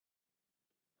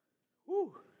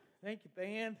Thank you,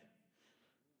 band.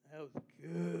 That was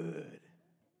good.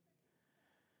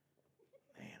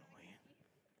 Man, oh man.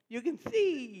 You can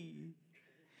see.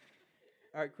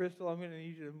 All right, Crystal, I'm going to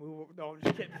need you to move over. No, I'm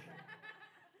just kidding.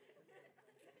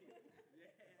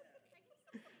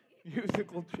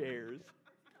 Musical chairs.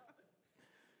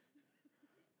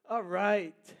 All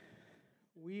right.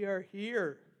 We are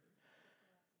here.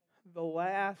 The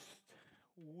last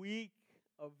week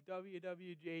of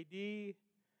W.W.J.D.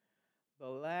 The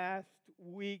last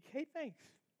week. Hey, thanks.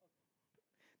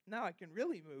 Now I can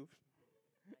really move.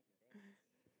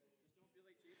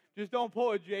 Just don't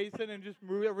pull a Jason and just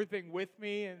move everything with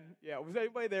me. And yeah, was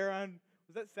anybody there on?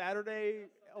 Was that Saturday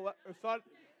or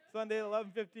Sunday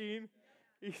 11:15?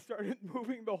 He started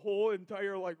moving the whole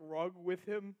entire rug with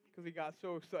him because he got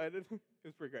so excited. It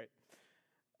was pretty great.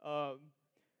 I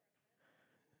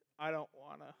don't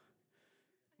wanna.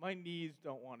 My knees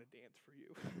don't want to dance for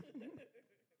you.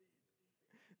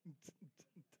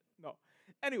 No.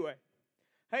 Anyway,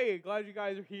 hey, glad you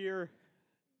guys are here.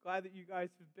 Glad that you guys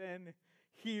have been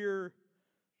here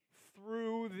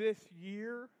through this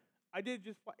year.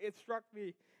 It struck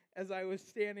me as I was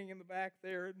standing in the back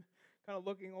there and kind of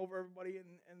looking over everybody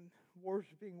and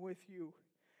worshiping with you.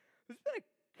 It's been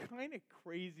a kind of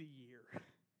crazy year,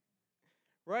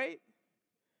 right?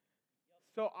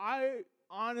 So I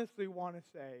honestly want to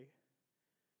say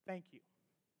thank you.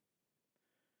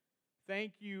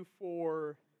 Thank you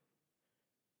for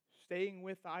staying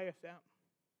with ISM.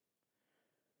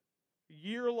 A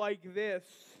year like this,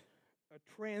 a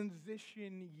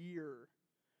transition year,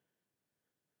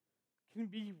 can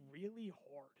be really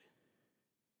hard.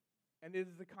 And it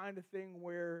is the kind of thing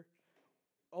where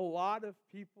a lot of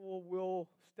people will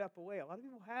step away. A lot of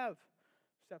people have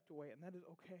stepped away, and that is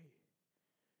okay.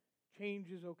 Change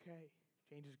is okay.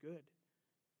 Change is good.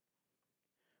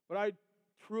 But I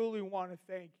truly want to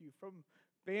thank you, from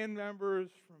band members,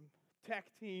 from tech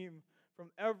team,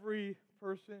 from every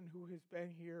person who has been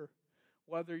here,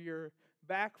 whether you're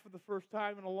back for the first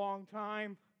time in a long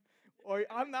time, or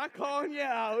I'm not calling you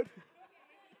out.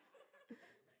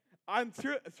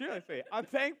 Seriously, I'm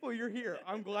thankful you're here.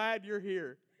 I'm glad you're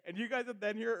here. And you guys have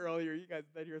been here earlier. You guys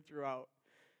have been here throughout.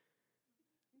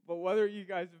 But whether you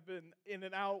guys have been in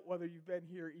and out, whether you've been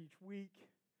here each week,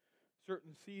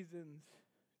 certain seasons,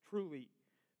 truly,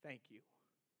 thank you.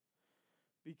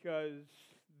 Because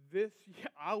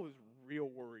I was real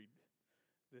worried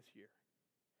this year.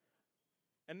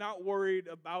 And not worried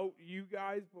about you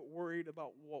guys, but worried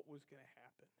about what was going to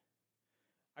happen.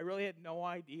 I really had no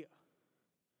idea.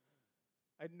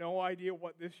 I had no idea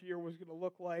what this year was going to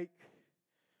look like,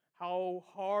 how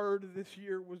hard this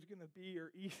year was going to be,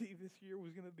 or easy this year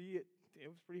was going to be. It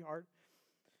was pretty hard.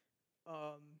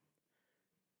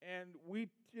 And we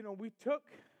took,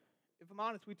 if I'm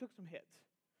honest, we took some hits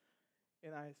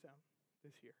in ISM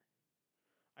this year.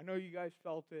 I know you guys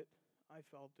felt it. I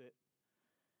felt it.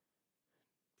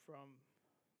 From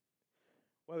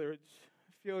whether it's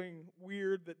feeling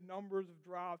weird that numbers have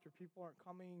dropped or people aren't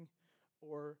coming,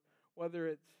 or whether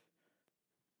it's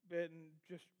been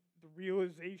just the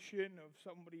realization of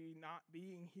somebody not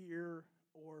being here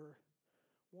or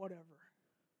whatever.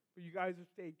 But you guys have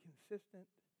stayed consistent.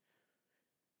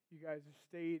 You guys have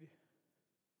stayed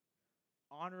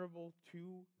honorable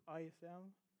to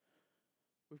ISM.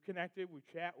 We've connected, we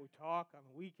chat, we talk on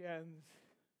the weekends.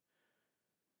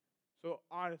 So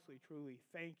honestly, truly,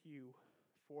 thank you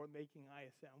for making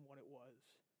ISM what it was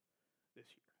this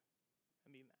year.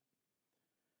 I mean that.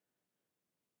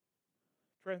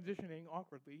 Transitioning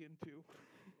awkwardly into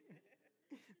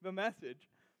the message.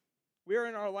 We're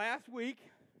in our last week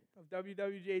of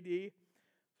WWJD.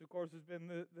 This, of course, has been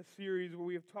the series where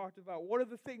we have talked about what are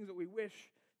the things that we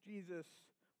wish Jesus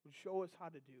would show us how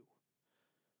to do,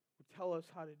 would tell us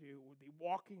how to do, would be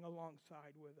walking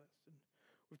alongside with us. And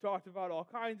we've talked about all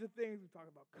kinds of things. We've talked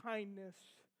about kindness,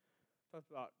 talked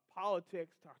about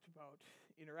politics, talked about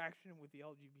interaction with the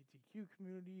LGBTQ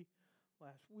community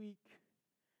last week.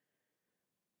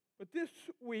 But this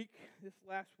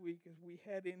last week, as we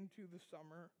head into the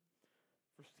summer,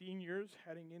 for seniors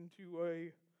heading into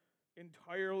a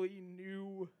entirely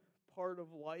new part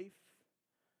of life,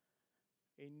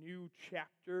 a new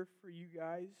chapter for you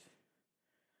guys,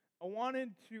 I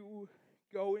wanted to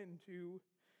go into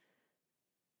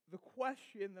the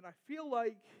question that I feel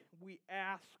like we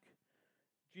ask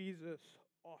Jesus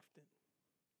often.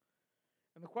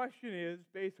 And the question is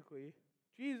basically,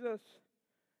 Jesus,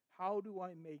 how do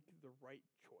I make the right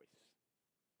choice?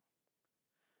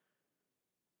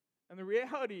 And the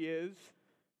reality is,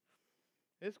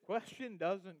 this question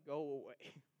doesn't go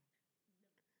away.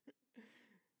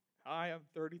 I am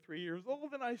 33 years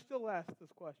old and I still ask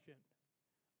this question.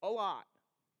 A lot.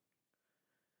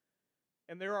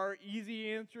 And there are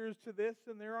easy answers to this,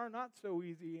 and there are not so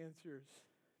easy answers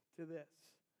to this.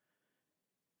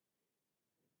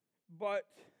 But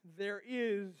there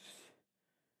is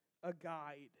a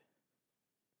guide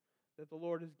that the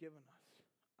Lord has given us,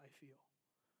 I feel.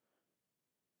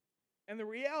 And the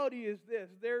reality is this,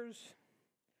 there's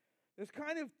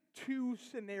kind of two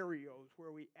scenarios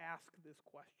where we ask this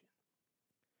question.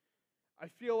 I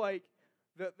feel like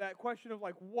that question of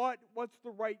like, what's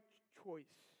the right choice,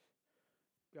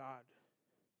 God,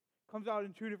 comes out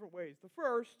in two different ways. The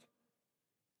first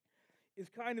is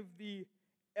kind of the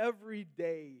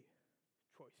everyday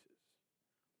choices.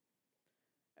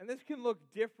 And this can look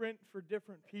different for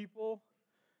different people,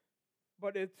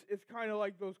 but it's kind of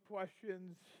like those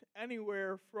questions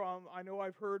anywhere from, I know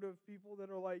I've heard of people that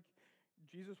are like,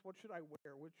 Jesus, what should I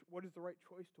wear? What is the right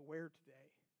choice to wear today?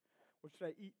 What should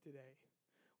I eat today?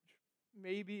 Which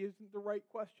maybe isn't the right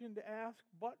question to ask,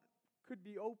 but could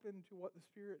be open to what the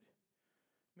Spirit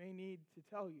may need to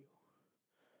tell you.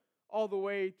 All the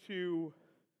way to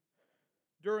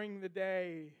during the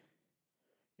day,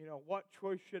 what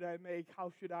choice should I make?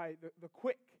 How should I, the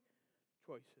quick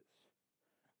choices.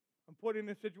 I'm put in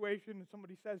a situation and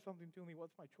somebody says something to me,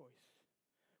 what's my choice?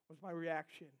 What's my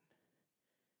reaction?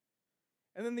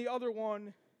 And then the other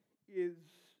one is,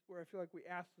 where I feel like we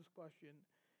ask this question,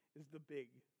 is the big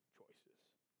choices.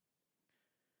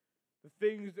 The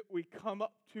things that we come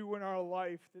up to in our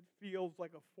life that feels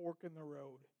like a fork in the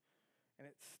road. And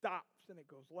it stops and it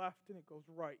goes left and it goes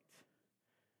right.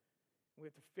 We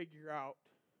have to figure out,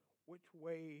 which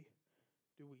way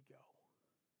do we go?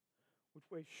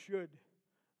 Which way should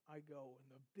I go?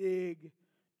 And the big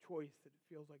choice that it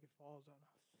feels like it falls on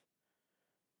us.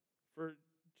 For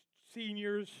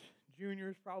seniors,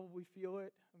 juniors probably feel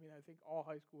it. I mean, I think all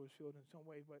high schoolers feel it in some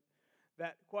way, but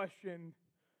that question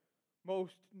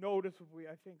most noticeably,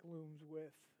 I think, looms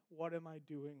with, what am I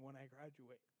doing when I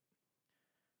graduate?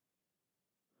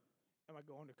 Am I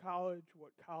going to college?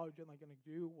 What college am I going to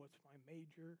do? What's my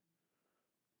major?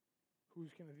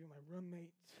 Who's going to be my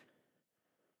roommates?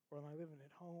 Or am I living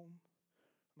at home?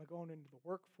 Am I going into the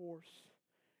workforce?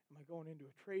 Am I going into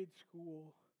a trade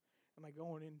school? Am I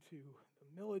going into the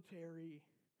military?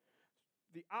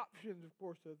 The options, of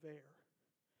course, are there.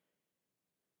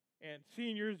 And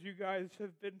seniors, you guys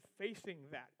have been facing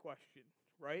that question,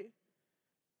 right?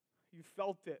 You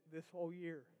felt it this whole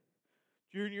year.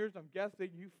 Juniors, I'm guessing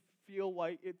you feels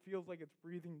like it's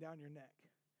breathing down your neck.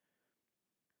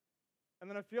 And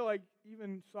then I feel like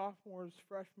even sophomores,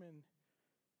 freshmen,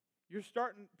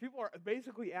 people are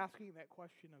basically asking that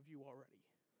question of you already.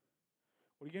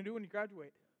 What are you going to do when you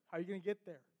graduate? How are you going to get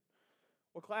there?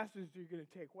 What classes are you going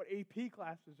to take? What AP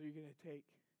classes are you going to take?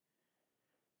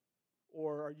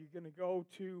 Or are you going to go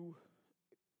to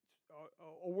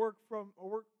work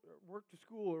to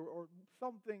school or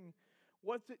something?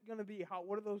 What's it going to be?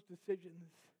 What are those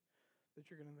decisions that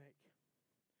you're going to make?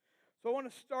 So I want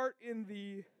to start in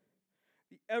the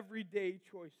everyday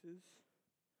choices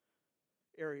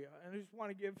area. And I just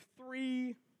want to give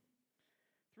three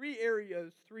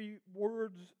areas, 3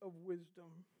 words of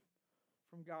wisdom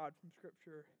from God, from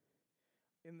Scripture,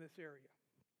 in this area.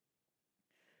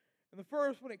 And the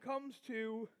first, when it comes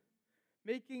to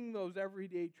making those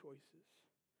everyday choices,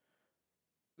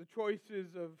 the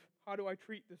choices of how do I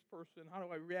treat this person? How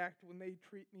do I react when they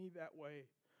treat me that way?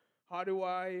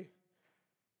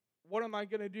 What am I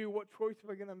going to do? What choice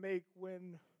am I going to make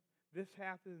when this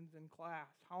happens in class?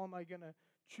 How am I going to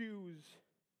choose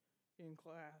in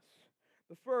class?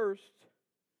 The first,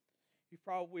 you've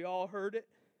probably all heard it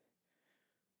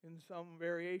in some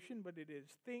variation, but it is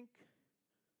think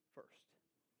first.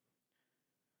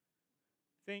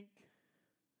 Think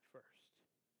first.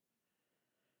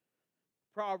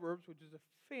 Proverbs, which is a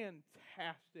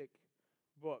fantastic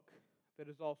book that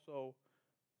is also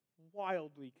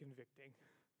wildly convicting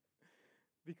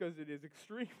because it is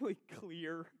extremely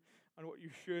clear on what you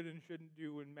should and shouldn't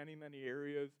do in many, many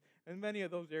areas. And many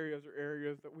of those areas are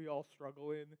areas that we all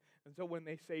struggle in. And so when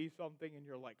they say something and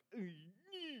you're like,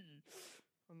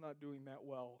 I'm not doing that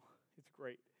well, it's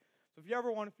great. So if you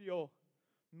ever want to feel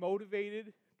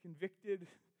motivated, convicted,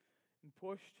 and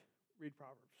pushed, read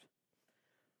Proverbs.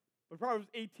 But Proverbs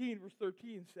 18, verse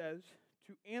 13 says,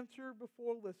 to answer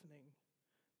before listening,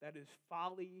 that is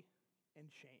folly and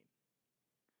shame.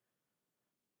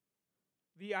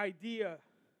 The idea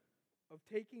of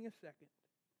taking a second,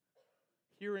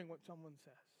 hearing what someone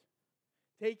says,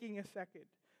 taking a second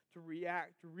to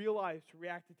react, to realize, to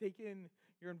react, to take in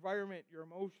your environment, your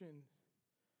emotions,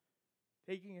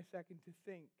 taking a second to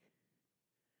think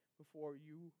before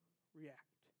you react.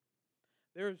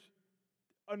 There's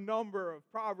a number of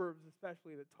proverbs,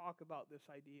 especially, that talk about this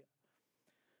idea.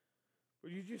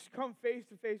 But you just come face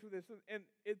to face with this, and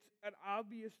it's an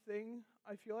obvious thing,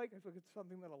 I feel like. I feel like it's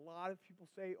something that a lot of people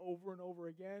say over and over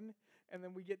again, and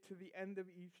then we get to the end of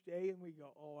each day, and we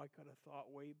go, oh, I could have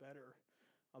thought way better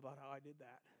about how I did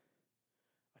that.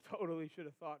 I totally should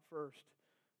have thought first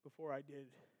before I did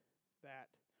that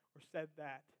or said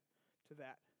that to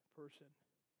that person.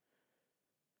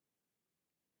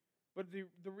 But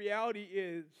the reality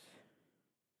is,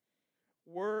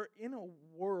 we're in a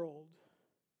world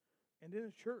and in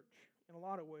a church, in a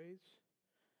lot of ways,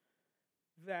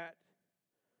 that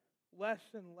less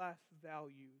and less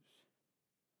values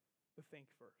the think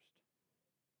first.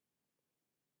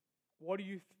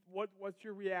 What's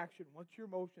your reaction? What's your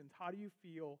emotions? How do you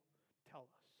feel? Tell us.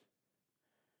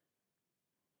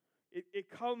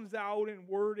 It comes out in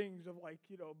wordings of like,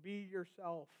 be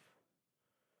yourself.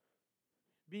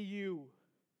 Be you.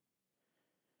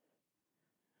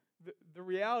 The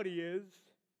reality is,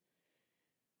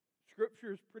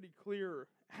 Scripture is pretty clear,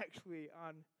 actually,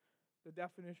 on the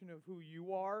definition of who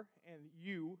you are, and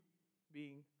you,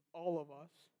 being all of us,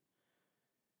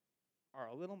 are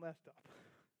a little messed up.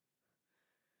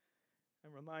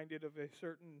 I'm reminded of a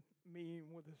certain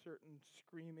meme with a certain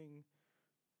screaming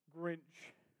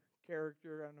Grinch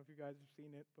character. I don't know if you guys have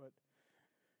seen it, but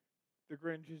the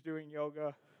Grinch is doing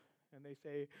yoga, and they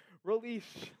say,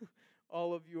 release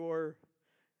all of your...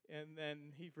 And then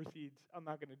he proceeds, I'm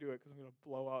not going to do it because I'm going to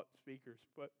blow out speakers,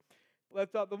 but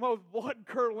lets out the most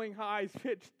blood-curdling,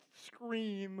 high-pitched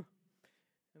scream.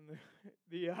 And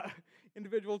the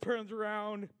individual turns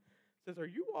around, says, are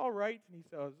you all right? And he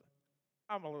says,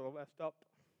 I'm a little messed up.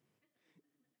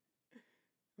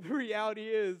 The reality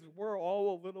is, we're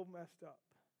all a little messed up.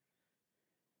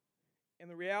 And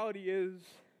the reality is,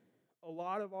 a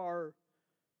lot of our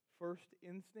first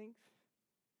instincts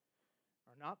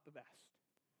are not the best.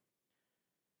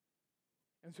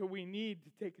 And so we need to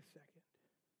take a second,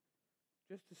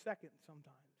 just a second sometimes,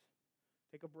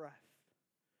 take a breath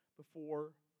before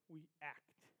we act,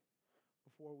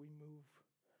 before we move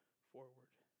forward.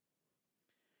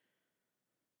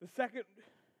 The second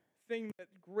thing that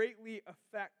greatly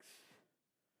affects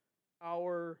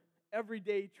our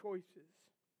everyday choices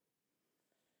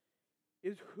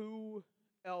is who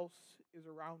else is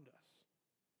around us.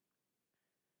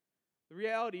 The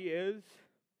reality is,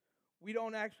 we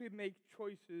don't actually make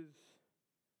choices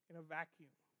in a vacuum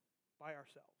by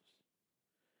ourselves.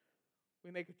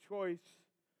 We make a choice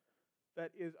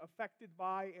that is affected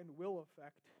by and will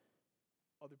affect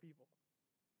other people.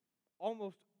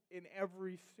 Almost in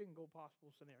every single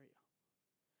possible scenario.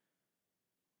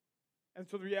 And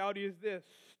so the reality is this,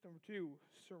 number 2,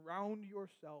 surround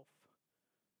yourself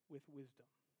with wisdom.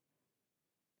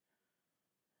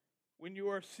 When you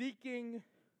are seeking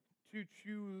to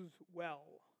choose well,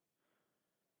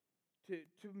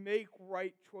 to make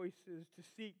right choices, to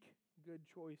seek good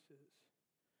choices,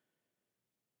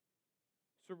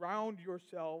 surround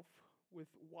yourself with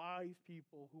wise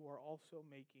people who are also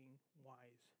making wise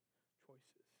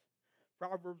choices.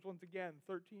 Proverbs, once again,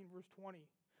 13 verse 20.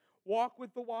 Walk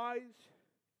with the wise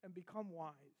and become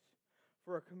wise,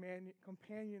 for a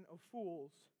companion of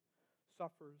fools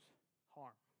suffers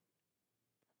harm.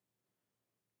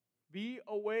 Be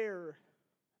aware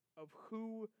of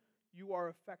who you are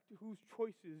affected, whose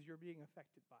choices you're being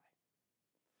affected by,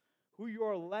 who you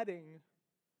are letting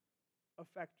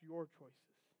affect your choices.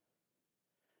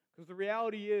 Because the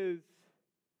reality is,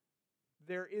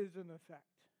 there is an effect.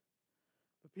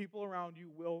 The people around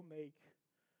you will make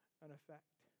an effect.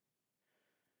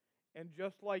 And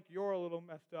just like you're a little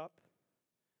messed up,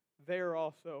 they're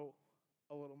also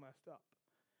a little messed up.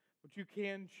 But you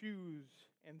can choose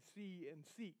and see and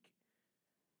seek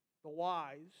the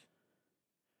wise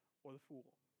or the fool.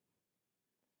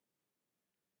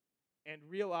 And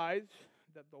realize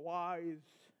that the wise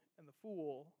and the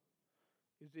fool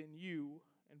is in you,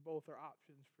 and both are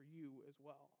options for you as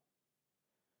well.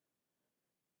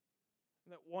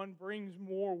 And that one brings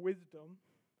more wisdom.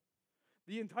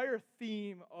 The entire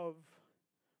theme of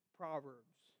Proverbs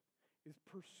is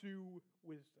pursue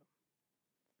wisdom.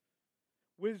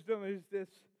 Wisdom is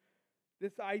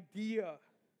this idea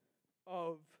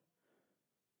of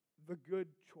the good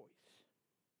choice,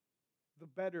 the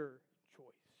better choice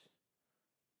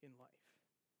in life,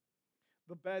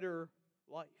 the better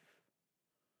life.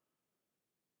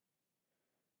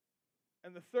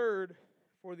 And the third,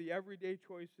 for the everyday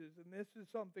choices, and this is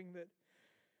something that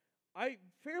I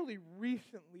fairly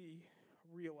recently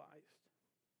realized,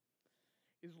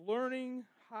 is learning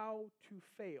how to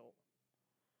fail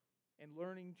and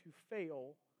learning to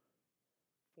fail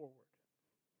forward.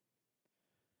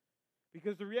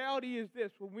 Because the reality is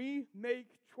this: when we make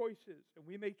choices, and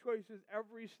we make choices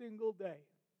every single day,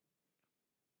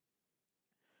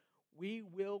 we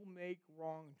will make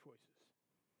wrong choices.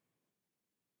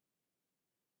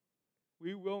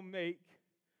 We will make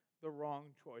the wrong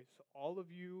choice. All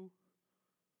of you,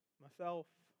 myself,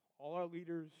 all our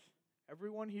leaders,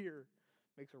 everyone here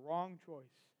makes a wrong choice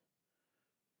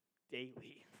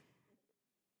daily.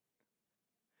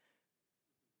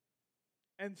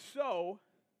 And so,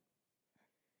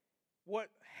 what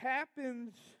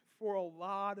happens for a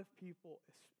lot of people,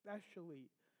 especially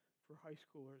for high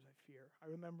schoolers, I fear, I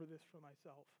remember this for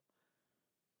myself,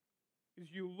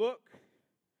 is you look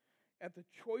at the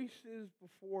choices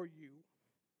before you,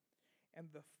 and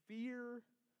the fear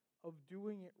of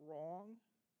doing it wrong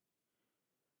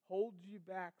holds you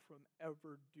back from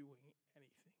ever doing anything.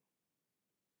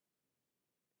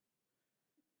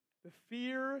 The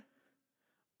fear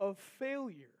of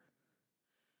failure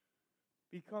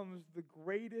becomes the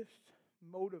greatest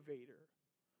motivator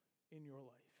in your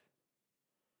life.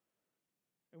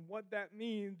 And what that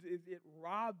means is it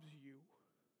robs you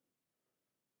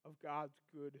of God's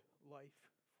good life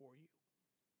for you.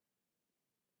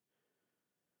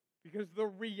 Because the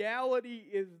reality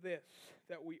is this,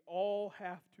 that we all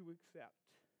have to accept: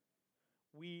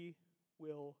 we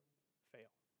will fail.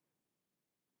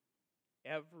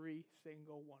 Every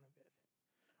single one of it.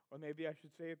 Or maybe I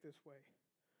should say it this way: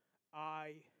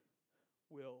 I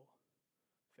will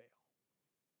fail.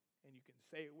 And you can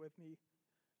say it with me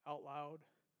out loud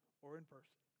or in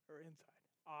person or inside.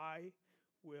 I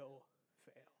will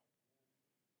fail.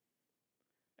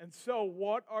 And so,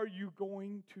 what are you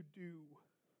going to do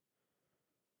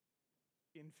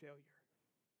in failure?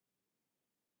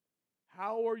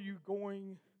 How are you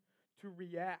going to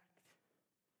react?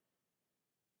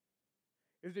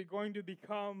 Is it going to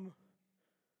become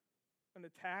an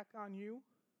attack on you?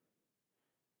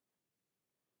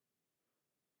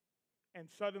 And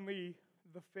suddenly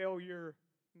the failure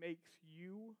makes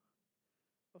you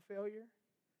a failure?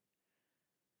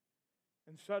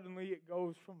 And suddenly it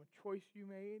goes from a choice you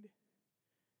made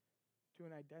to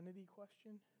an identity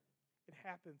question? It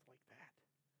happens like that.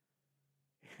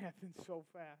 It happens so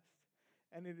fast.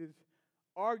 And it is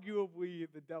arguably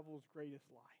the devil's greatest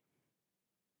lie.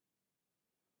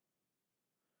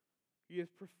 He has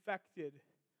perfected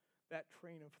that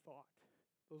train of thought.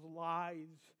 Those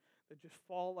lies that just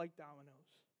fall like dominoes.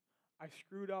 I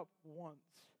screwed up once.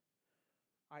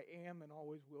 I am and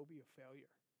always will be a failure.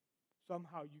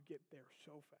 Somehow you get there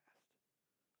so fast.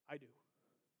 I do.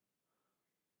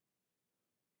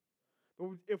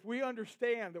 But if we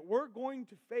understand that we're going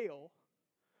to fail,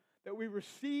 that we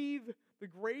receive the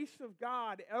grace of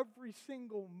God every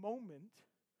single moment,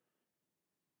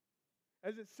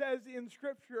 as it says in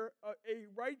Scripture, a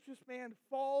righteous man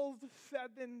falls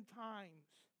 7 times,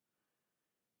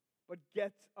 but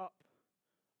gets up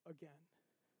again.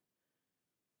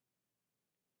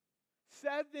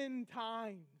 7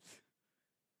 times.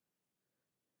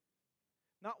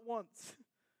 Not once.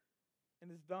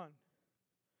 And it's done.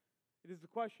 It is the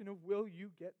question of, will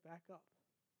you get back up?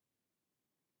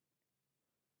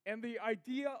 And the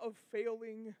idea of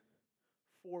failing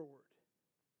forward,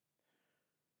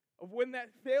 of when that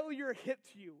failure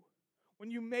hits you, when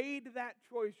you made that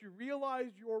choice, you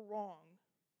realize you're wrong,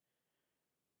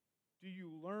 do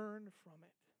you learn from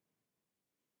it?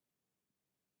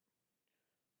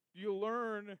 Do you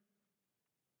learn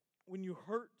when you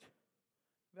hurt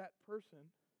that person?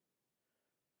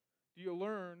 Do you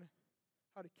learn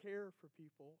how to care for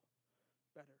people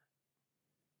better?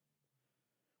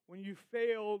 When you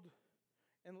failed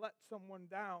and let someone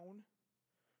down,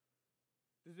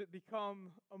 does it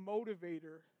become a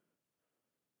motivator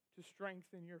to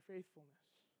strengthen your faithfulness?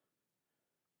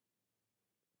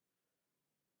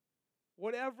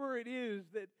 Whatever it is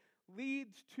that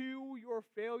leads to your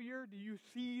failure, do you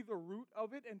see the root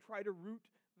of it and try to root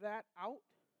that out?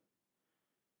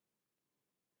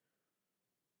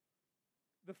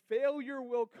 The failure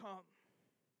will come,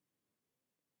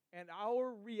 and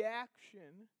our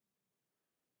reaction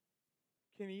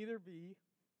can either be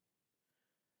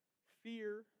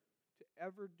fear to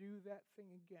ever do that thing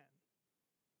again,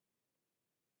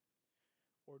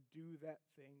 or do that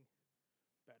thing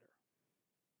better.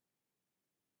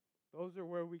 Those are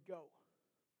where we go.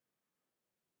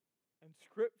 And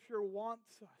Scripture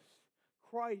wants us.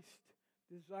 Christ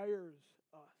desires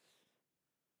us,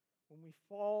 when we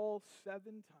fall 7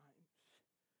 times,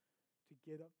 to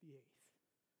get up the 8th.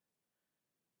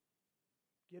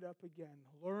 Get up again.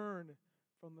 Learn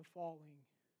from the falling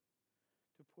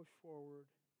to push forward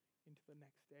into the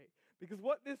next day. Because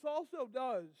what this also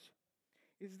does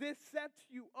is this sets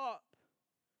you up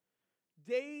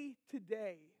day to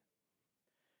day.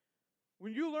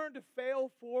 When you learn to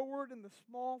fail forward in the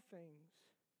small things,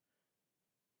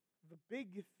 the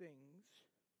big things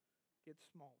get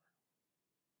smaller.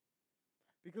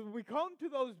 Because when we come to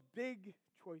those big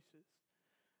choices,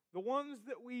 the ones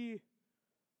that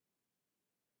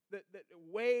that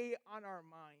weigh on our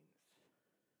minds,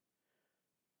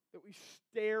 that we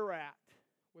stare at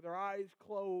with our eyes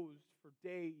closed for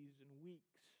days and weeks,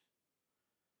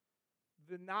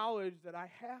 the knowledge that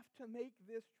I have to make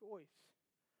this choice,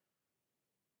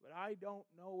 but I don't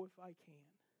know if I can,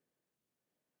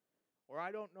 or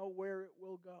I don't know where it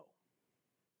will go.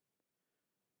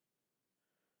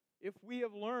 If we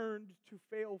have learned to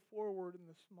fail forward in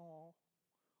the small,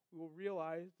 we will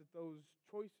realize that those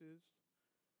choices,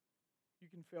 you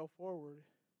can fail forward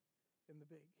in the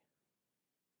big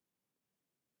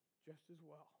just as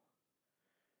well.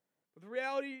 But the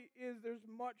reality is there's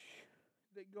much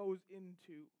that goes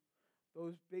into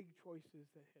those big choices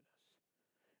that hit us.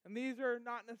 And these are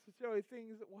not necessarily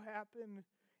things that will happen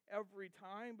every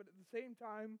time, but at the same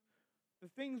time, the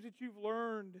things that you've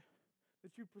learned,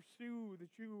 that you pursue,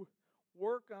 that you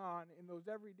work on in those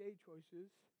everyday choices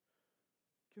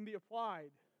can be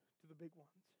applied to the big ones.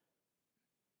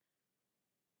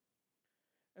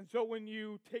 And so when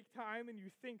you take time and you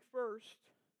think first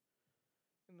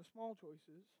in the small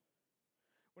choices,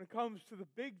 when it comes to the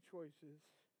big choices,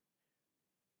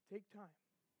 take time.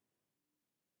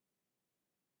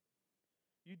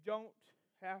 You don't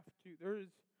have to.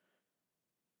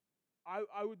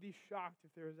 I would be shocked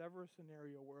if there is ever a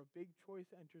scenario where a big choice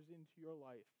enters into your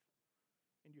life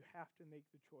and you have to make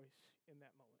the choice in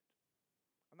that moment.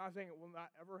 I'm not saying it will not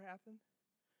ever happen,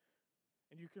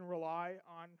 and you can rely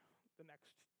on the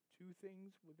next two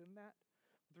things within that.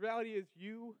 But the reality is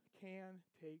you can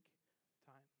take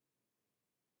time.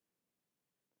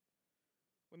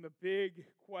 When the big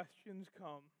questions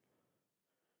come,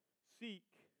 seek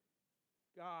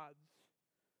God's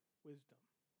wisdom.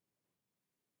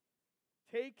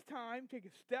 Take time, take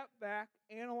a step back,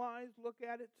 analyze, look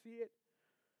at it, see it,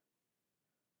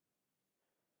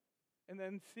 and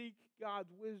then seek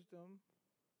God's wisdom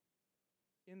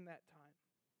in that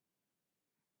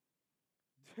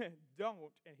time.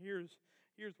 Don't, and here's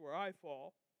where I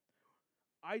fall.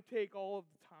 I take all of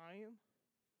the time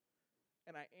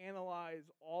and I analyze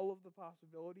all of the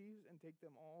possibilities and take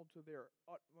them all to their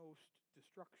utmost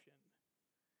destruction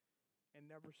and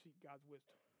never seek God's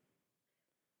wisdom.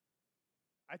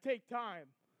 I take time.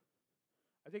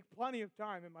 I take plenty of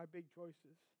time in my big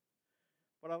choices,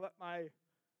 but I let my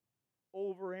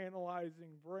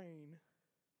overanalyzing brain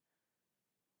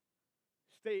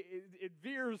it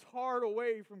veers hard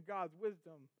away from God's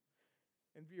wisdom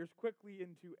and veers quickly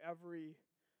into every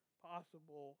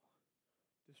possible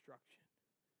destruction.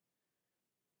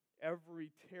 Every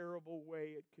terrible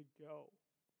way it could go.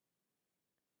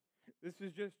 This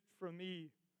is just from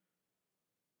me,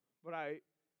 but I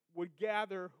would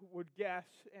guess,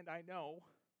 and I know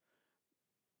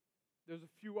there's a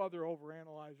few other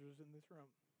overanalyzers in this room.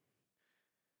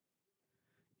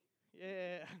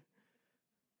 Yeah.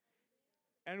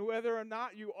 And whether or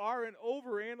not you are an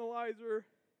overanalyzer,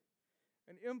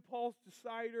 an impulse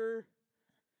decider,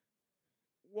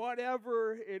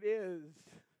 whatever it is,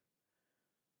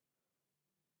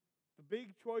 the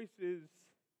big choices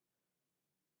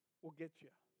will get you.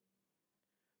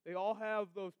 They all have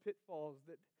those pitfalls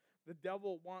that the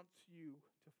devil wants you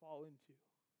to fall into.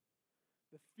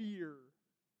 The fear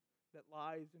that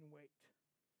lies in wait.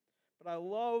 But I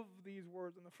love these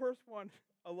words. And the first one,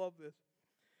 I love this.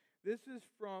 This is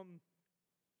from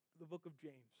the book of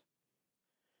James.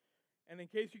 And in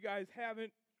case you guys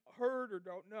haven't heard or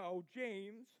don't know,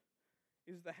 James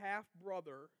is the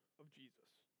half-brother of Jesus.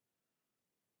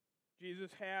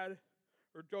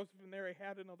 Joseph and Mary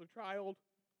had another child.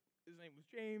 His name was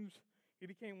James. He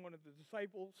became one of the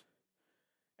disciples.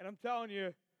 And I'm telling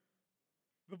you,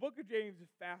 the book of James is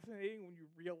fascinating when you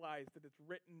realize that it's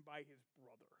written by his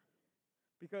brother.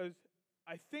 Because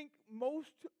I think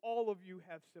most all of you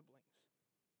have siblings.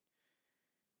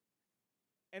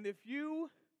 And if you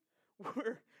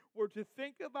were to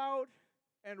think about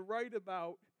and write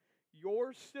about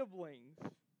your siblings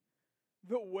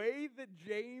the way that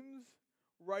James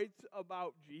writes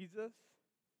about Jesus,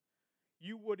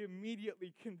 you would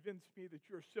immediately convince me that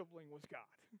your sibling was God.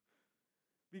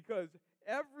 Because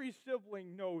every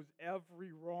sibling knows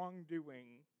every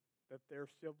wrongdoing that their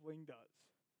sibling does.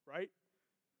 Right?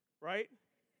 Right?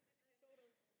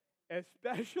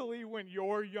 Especially when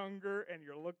you're younger and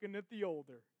you're looking at the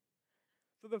older.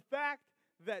 So the fact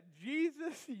that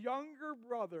Jesus' younger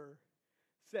brother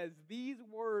says these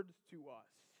words to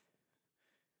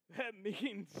us, that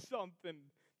means something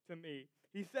to me.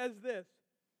 He says this,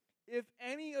 if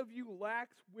any of you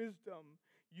lacks wisdom,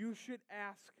 you should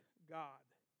ask God,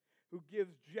 who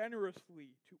gives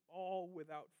generously to all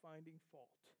without finding fault,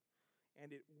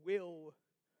 and it will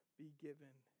be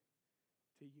given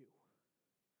to you.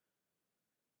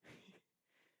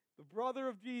 The brother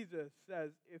of Jesus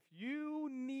says, if you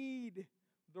need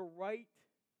the right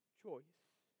choice,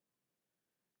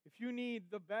 if you need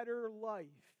the better life,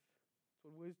 that's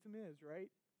what wisdom is, right?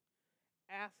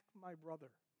 Ask my brother.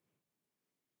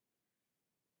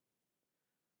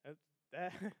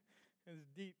 That is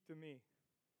deep to me.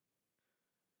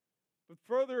 But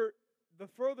the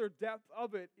further depth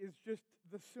of it is just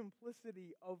the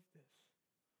simplicity of this.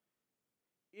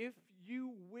 If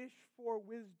you wish for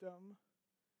wisdom,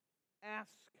 ask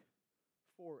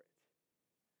for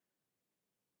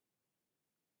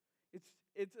it.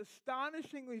 It's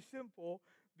astonishingly simple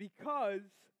because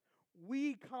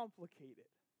we complicate it.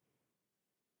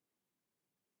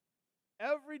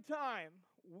 Every time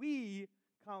we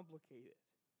complicate it.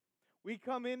 We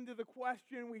come into the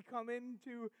question, we come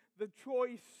into the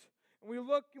choice, and we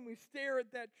look and we stare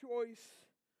at that choice,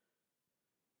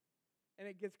 and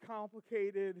it gets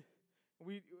complicated.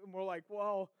 And we're like,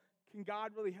 well, can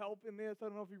God really help in this? I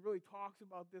don't know if He really talks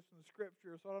about this in the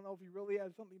Scripture, so I don't know if He really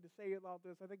has something to say about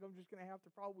this. I think I'm just going to have to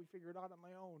probably figure it out on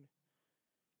my own.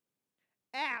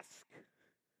 Ask.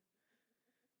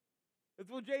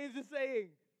 That's what James is saying.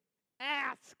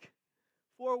 Ask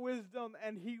for wisdom,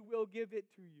 and He will give it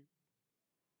to you.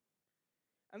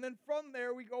 And then from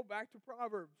there, we go back to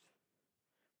Proverbs.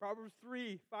 Proverbs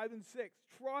 3, 5, and 6.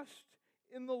 Trust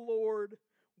in the Lord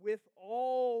with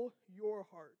all your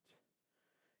heart,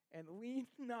 and lean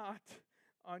not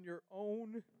on your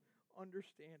own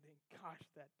understanding. Gosh,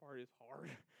 that part is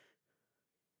hard.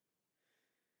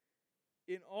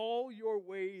 In all your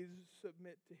ways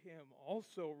submit to Him.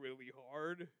 Also really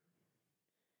hard.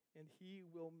 And He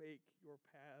will make your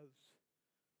paths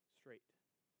straight.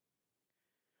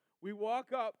 We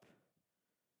walk up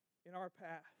in our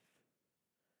path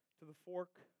to the fork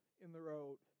in the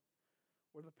road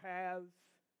where the paths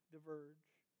diverge.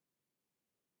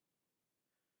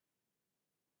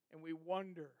 And we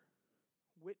wonder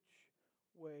which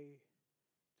way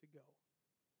to go.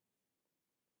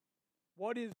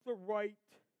 What is the right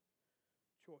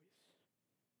choice?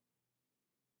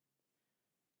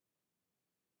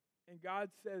 And God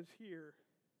says here,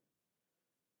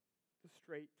 the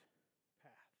straight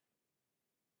path.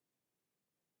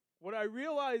 What I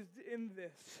realized in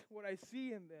this, what I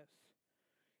see in this,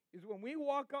 is when we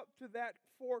walk up to that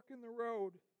fork in the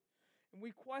road and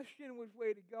we question which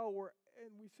way to go,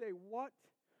 and we say, what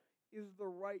is the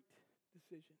right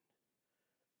decision?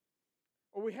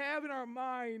 Or we have in our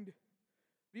mind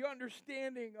the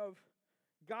understanding of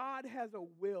God has a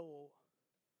will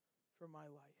for my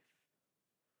life.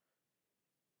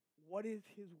 What is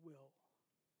His will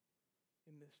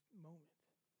in this moment?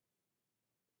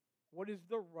 What is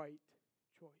the right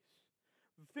choice?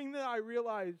 The thing that I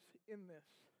realize in this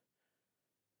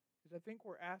is I think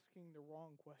we're asking the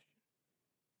wrong question.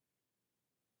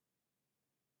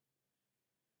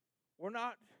 We're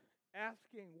not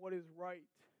asking what is right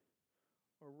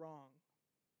or wrong.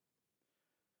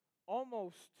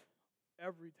 Almost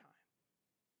every time.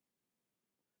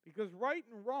 Because right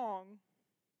and wrong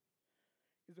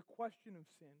is a question of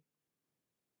sin.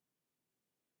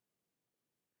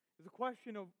 It's a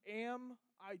question of, am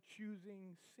I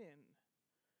choosing sin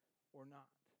or not?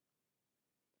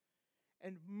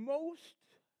 And most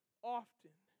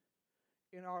often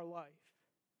in our life,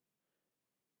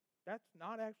 that's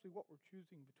not actually what we're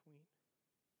choosing between.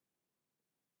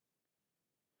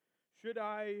 Should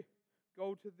I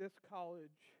go to this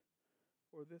college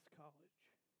or this college?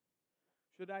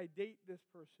 Should I date this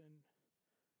person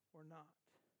or not?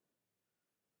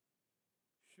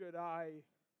 Should I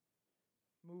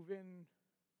move in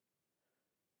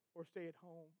or stay at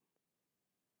home?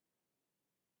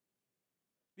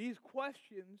 These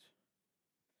questions,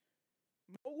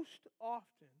 most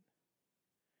often,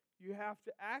 you have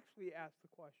to actually ask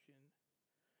the question,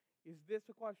 is this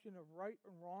a question of right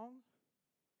and wrong?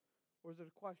 Or is it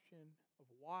a question of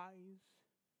wise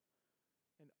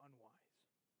and unwise?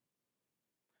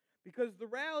 Because the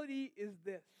reality is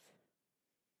this.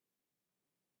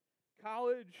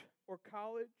 College or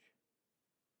college,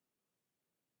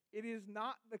 it is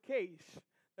not the case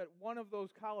that one of those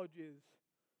colleges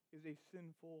is a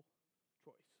sinful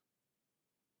choice.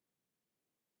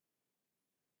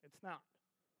 It's not.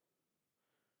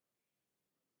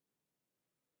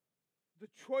 The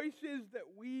choices that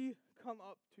we come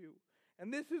up to,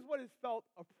 and this is what has felt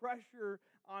a pressure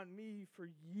on me for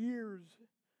years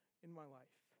in my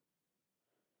life.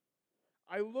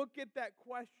 I look at that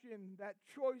question, that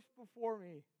choice before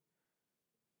me,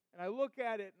 and I look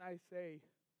at it and I say,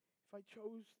 if I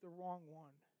chose the wrong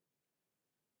one,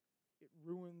 it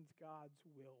ruins God's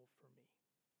will for me.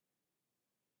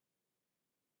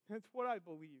 That's what I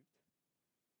believed.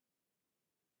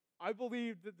 I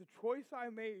believed that the choice I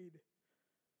made,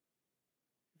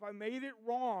 if I made it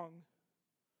wrong,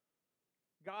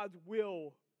 God's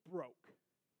will broke.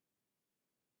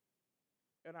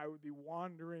 And I would be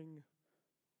wandering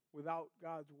without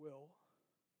God's will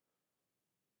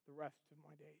the rest of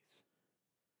my days.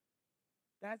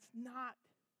 That's not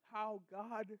how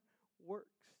God works.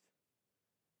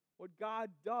 What God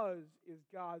does is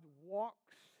God walks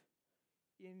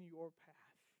in your path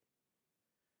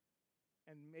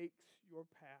and makes your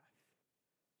path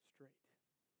straight.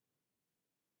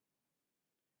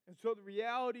 And so the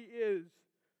reality is,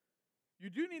 you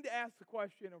do need to ask the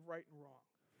question of right and wrong.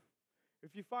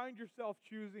 If you find yourself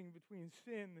choosing between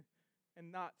sin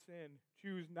and not sin,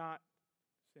 choose not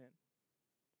sin.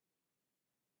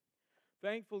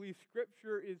 Thankfully,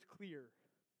 Scripture is clear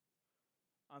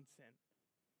on sin.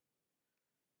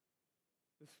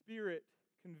 The Spirit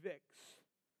convicts.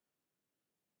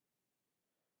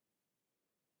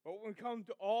 But when it comes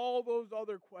to all those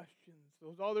other questions,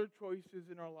 those other choices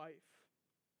in our life,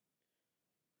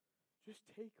 just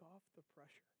take off the pressure.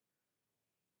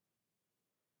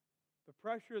 The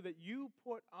pressure that you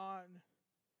put on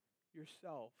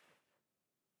yourself,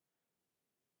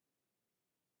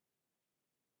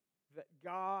 that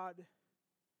God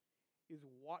is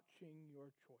watching your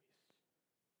choice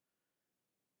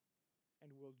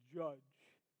and will judge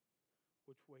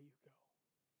which way you go.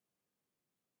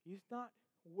 He's not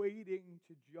waiting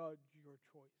to judge your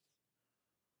choice.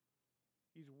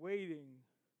 He's waiting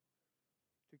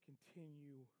to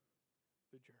continue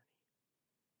the journey.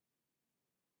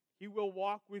 He will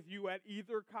walk with you at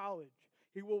either college.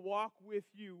 He will walk with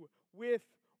you with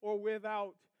or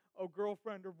without a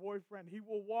girlfriend or boyfriend. He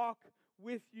will walk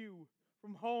with you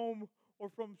from home or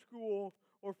from school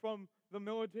or from the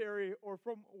military or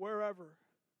from wherever.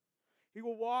 He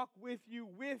will walk with you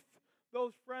with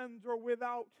those friends or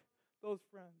without those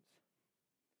friends.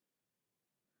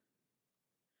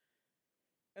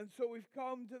 And so we've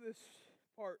come to this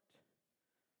part.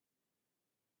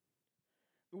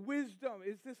 The wisdom,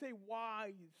 is this a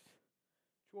wise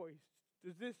choice?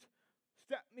 Does this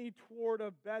step me toward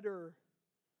a better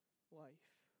life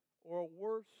or a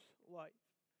worse life?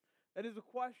 That is a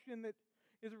question that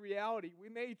is a reality. We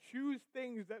may choose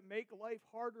things that make life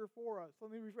harder for us.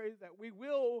 Let me rephrase that. We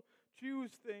will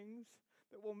choose things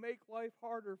that will make life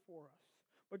harder for us.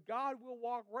 But God will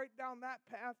walk right down that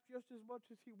path just as much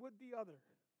as He would the other.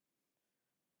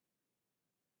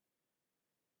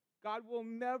 God will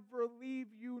never leave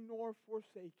you nor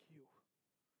forsake you.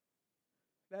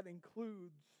 That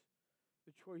includes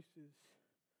the choices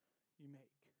you make.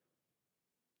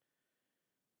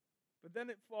 But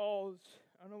then it falls,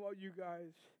 I don't know about you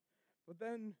guys, but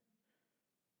then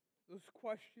those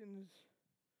questions,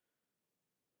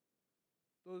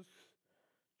 those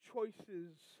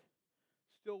choices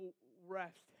still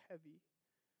rest heavy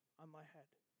on my head.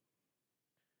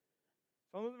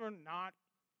 Some of them are not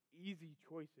easy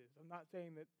choices. I'm not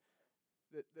saying that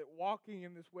walking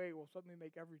in this way will suddenly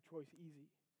make every choice easy.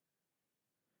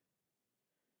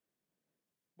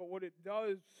 But what it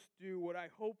does do, what I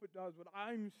hope it does, what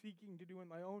I'm seeking to do in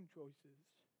my own choices,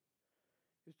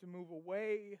 is to move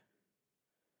away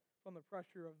from the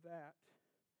pressure of that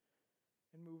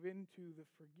and move into the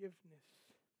forgiveness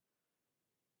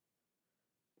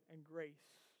and grace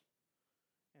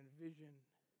and vision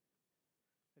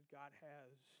that God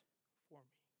has for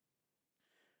me.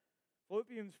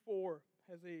 Philippians 4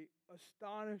 has an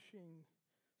astonishing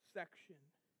section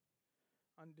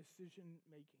on decision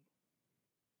making.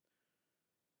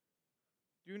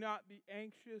 Do not be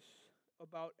anxious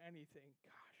about anything.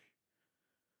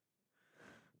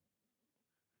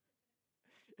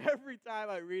 Gosh. Every time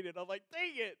I read it, I'm like,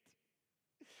 dang it.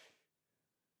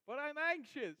 But I'm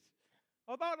anxious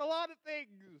about a lot of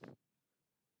things.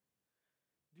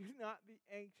 Do not be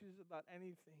anxious about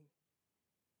anything.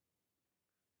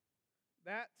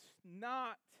 That's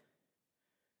not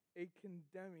a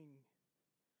condemning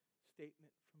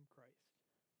statement from Christ.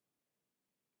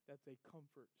 That's a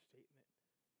comfort statement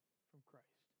from Christ.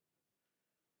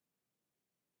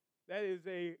 That is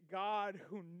a God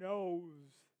who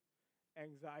knows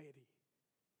anxiety,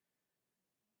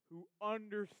 who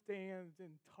understands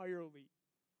entirely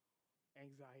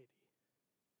anxiety,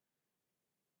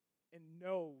 and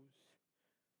knows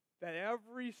that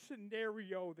every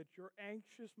scenario that your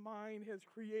anxious mind has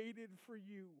created for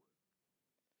you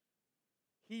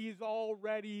He's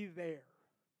already there.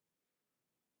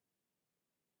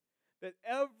 That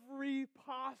every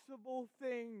possible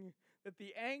thing that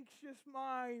the anxious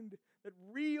mind that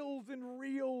reels and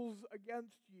reels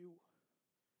against you,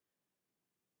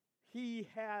 He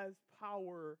has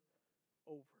power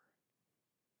over.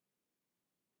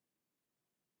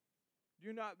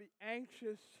 Do not be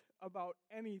anxious about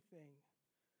anything,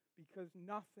 because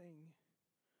nothing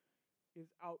is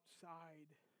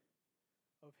outside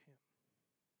of Him.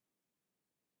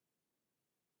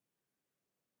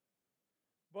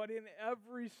 But in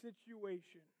every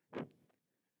situation,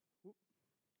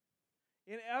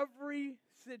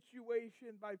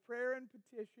 by prayer and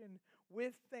petition,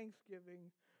 with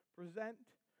thanksgiving, present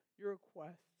your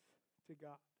requests to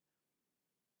God.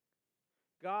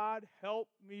 God, help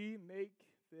me make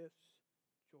this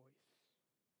choice.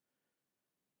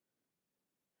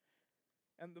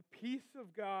 And the peace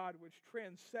of God, which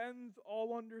transcends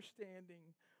all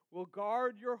understanding, will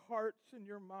guard your hearts and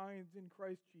your minds in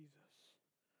Christ Jesus.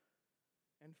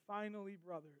 And finally,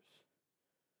 brothers,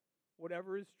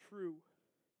 whatever is true,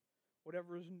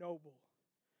 whatever is noble,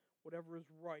 whatever is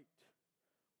right,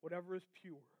 whatever is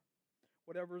pure,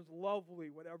 whatever is lovely,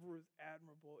 whatever is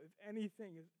admirable, if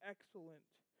anything is excellent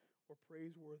or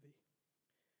praiseworthy,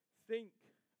 think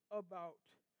about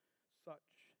such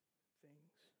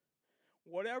things.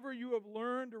 Whatever you have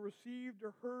learned or received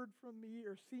or heard from me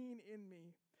or seen in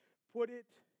me, put it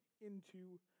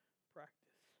into practice.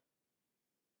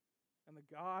 And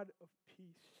the God of peace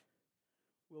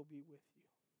will be with you.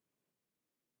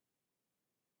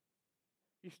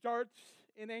 He starts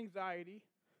in anxiety,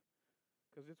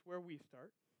 because it's where we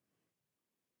start.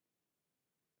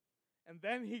 And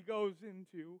then he goes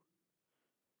into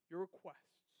your requests,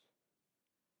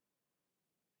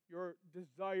 your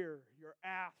desire, your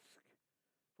ask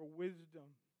for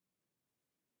wisdom.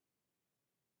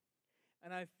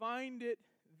 And I find it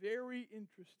very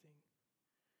interesting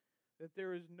that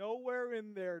there is nowhere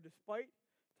in there, despite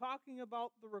talking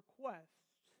about the requests,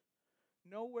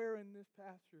 nowhere in this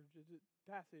passage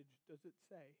does it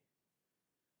say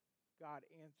God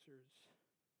answers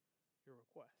your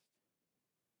request.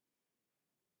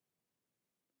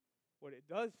 What it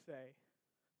does say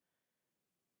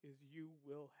is you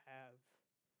will have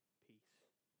peace.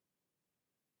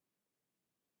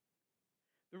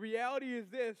 The reality is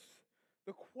this: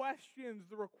 the questions,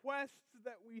 the requests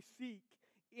that we seek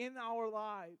in our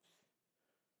lives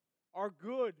are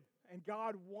good, and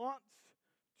God wants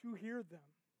to hear them.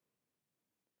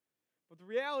 But the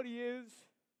reality is,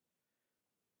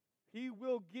 He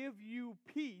will give you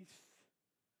peace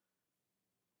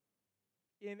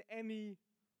in any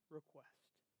request.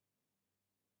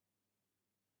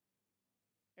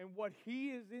 And what He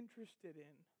is interested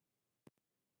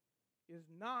in is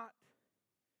not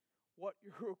what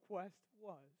your request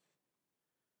was,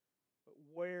 but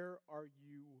where are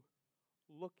you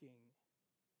looking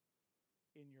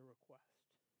in your request?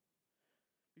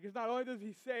 Because not only does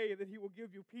He say that He will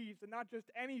give you peace, and not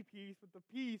just any peace, but the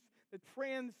peace that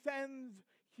transcends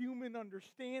human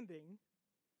understanding,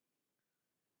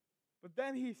 but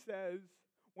then He says,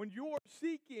 when you are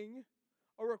seeking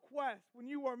a request, when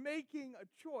you are making a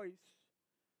choice,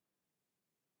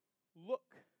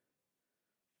 look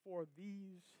for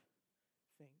these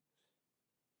things.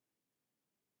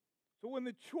 So when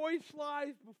the choice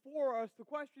lies before us, the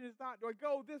question is not, do I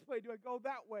go this way, do I go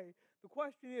that way? The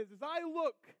question is, as I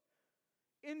look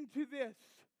into this,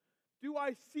 do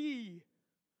I see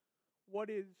what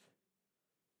is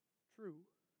true?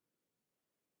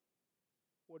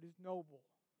 What is noble?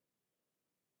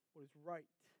 What is right?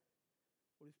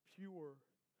 What is pure?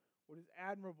 What is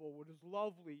admirable? What is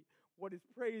lovely? What is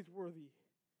praiseworthy?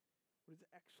 What is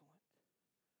excellent?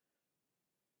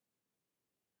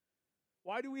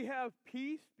 Why do we have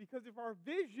peace? Because if our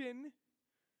vision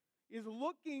is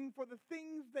looking for the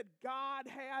things that God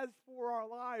has for our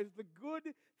lives, the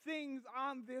good things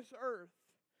on this earth,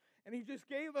 and He just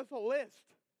gave us a list,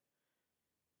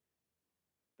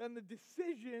 then the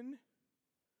decision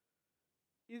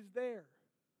is there.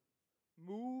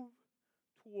 Move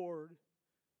toward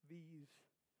these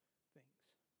things.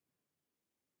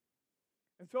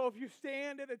 And so if you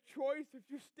stand at a choice, if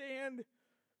you stand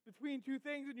between two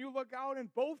things and you look out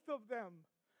and both of them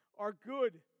are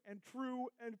good and true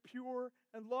and pure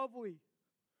and lovely,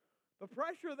 the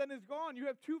pressure then is gone. You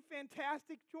have two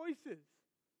fantastic choices.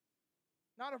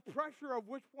 Not a pressure of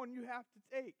which one you have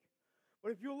to take.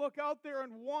 But if you look out there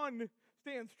and one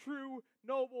stands true,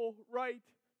 noble, right,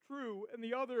 true, and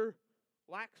the other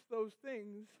lacks those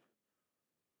things,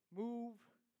 move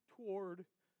toward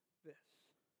this.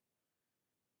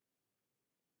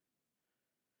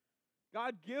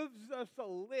 God gives us a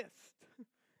list.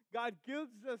 God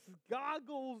gives us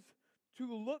goggles to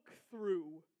look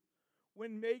through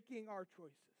when making our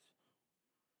choices.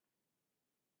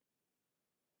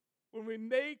 When we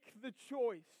make the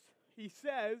choice, He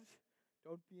says,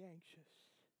 don't be anxious.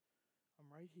 I'm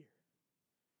right here.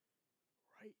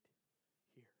 Right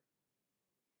here.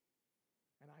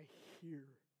 And I hear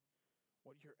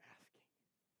what you're asking.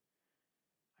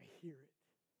 I hear it.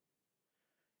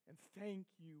 And thank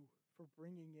you for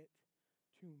bringing it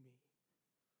to me.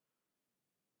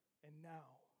 And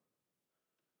now,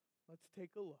 let's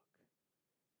take a look.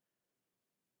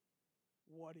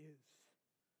 What is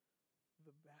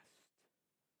the best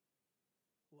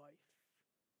life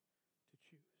to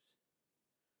choose?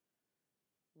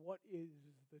 What is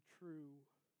the true,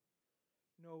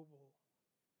 noble,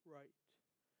 right,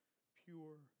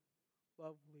 pure,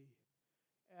 lovely,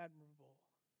 admirable,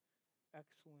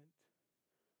 excellent,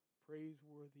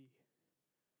 praiseworthy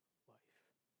life?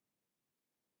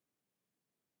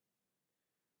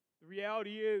 The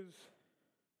reality is,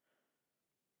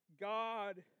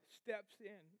 God steps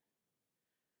in,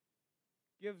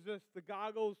 gives us the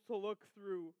goggles to look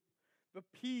through, the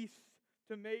peace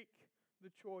to make the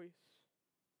choice,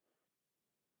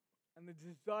 and the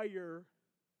desire.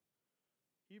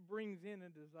 He brings in a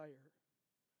desire,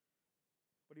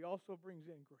 but He also brings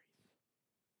in grace.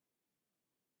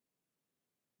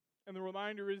 And the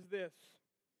reminder is this: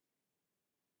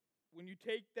 when you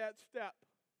take that step,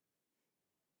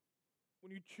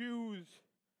 when you choose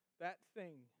that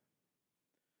thing,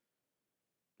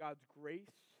 God's grace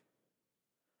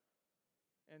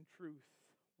and truth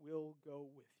will go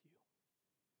with you.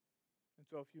 And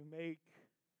so if you make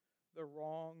the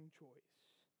wrong choice,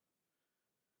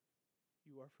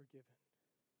 you are forgiven.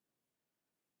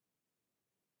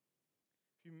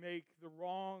 If you make the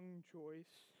wrong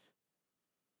choice,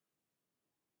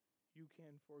 you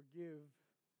can forgive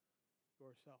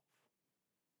yourself.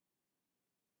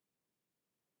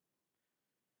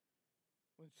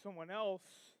 When someone else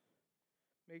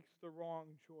makes the wrong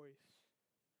choice,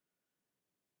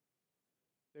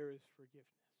 there is forgiveness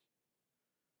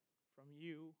from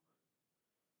you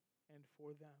and for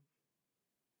them,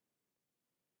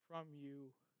 from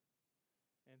you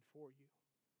and for you.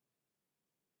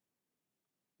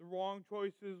 The wrong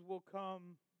choices will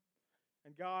come,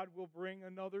 and God will bring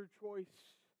another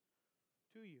choice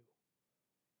to you.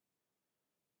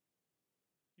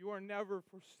 You are never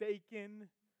forsaken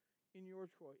in your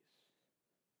choice,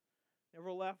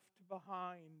 never left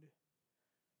behind,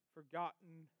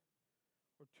 forgotten,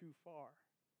 or too far.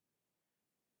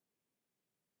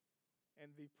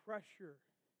 And the pressure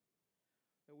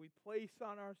that we place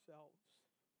on ourselves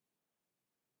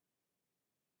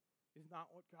is not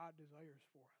what God desires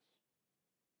for us.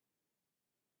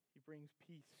 He brings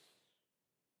peace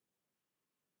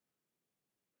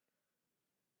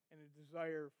and a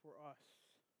desire for us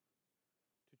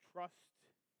to trust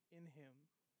in Him,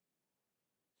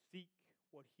 seek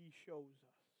what He shows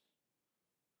us,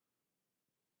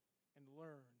 and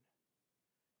learn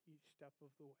each step of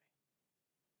the way.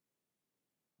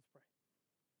 Let's pray.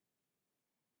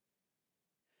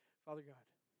 Father God,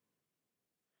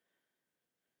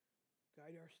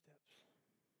 guide our steps.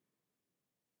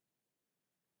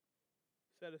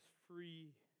 Set us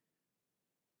free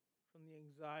from the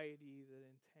anxiety that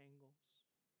entangles.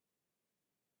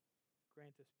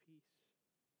 Grant us peace.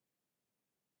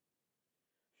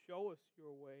 Show us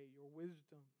your way, your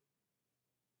wisdom,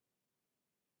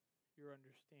 your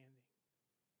understanding.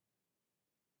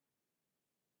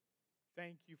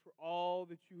 Thank you for all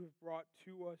that you have brought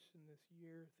to us in this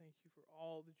year. Thank you for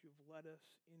all that you've led us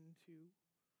into.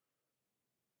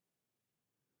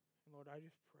 And Lord, I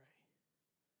just pray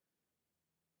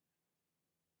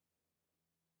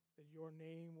that your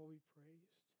name will be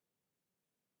praised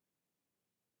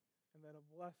and that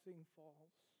a blessing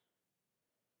falls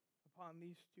upon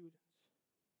these students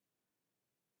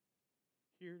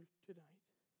here tonight.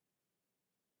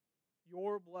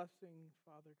 Your blessing,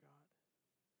 Father God,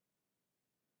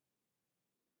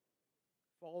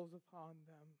 falls upon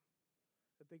them,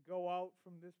 that they go out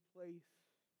from this place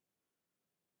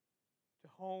to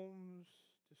homes,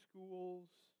 to schools,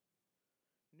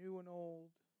 new and old,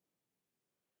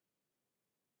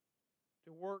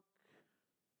 to work,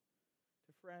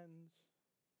 to friends,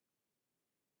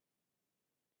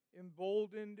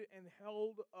 emboldened and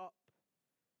held up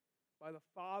by the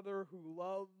Father who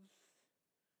loves,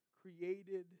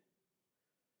 created,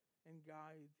 and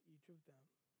guides each of them.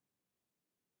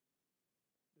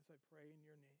 This I pray in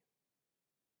your name.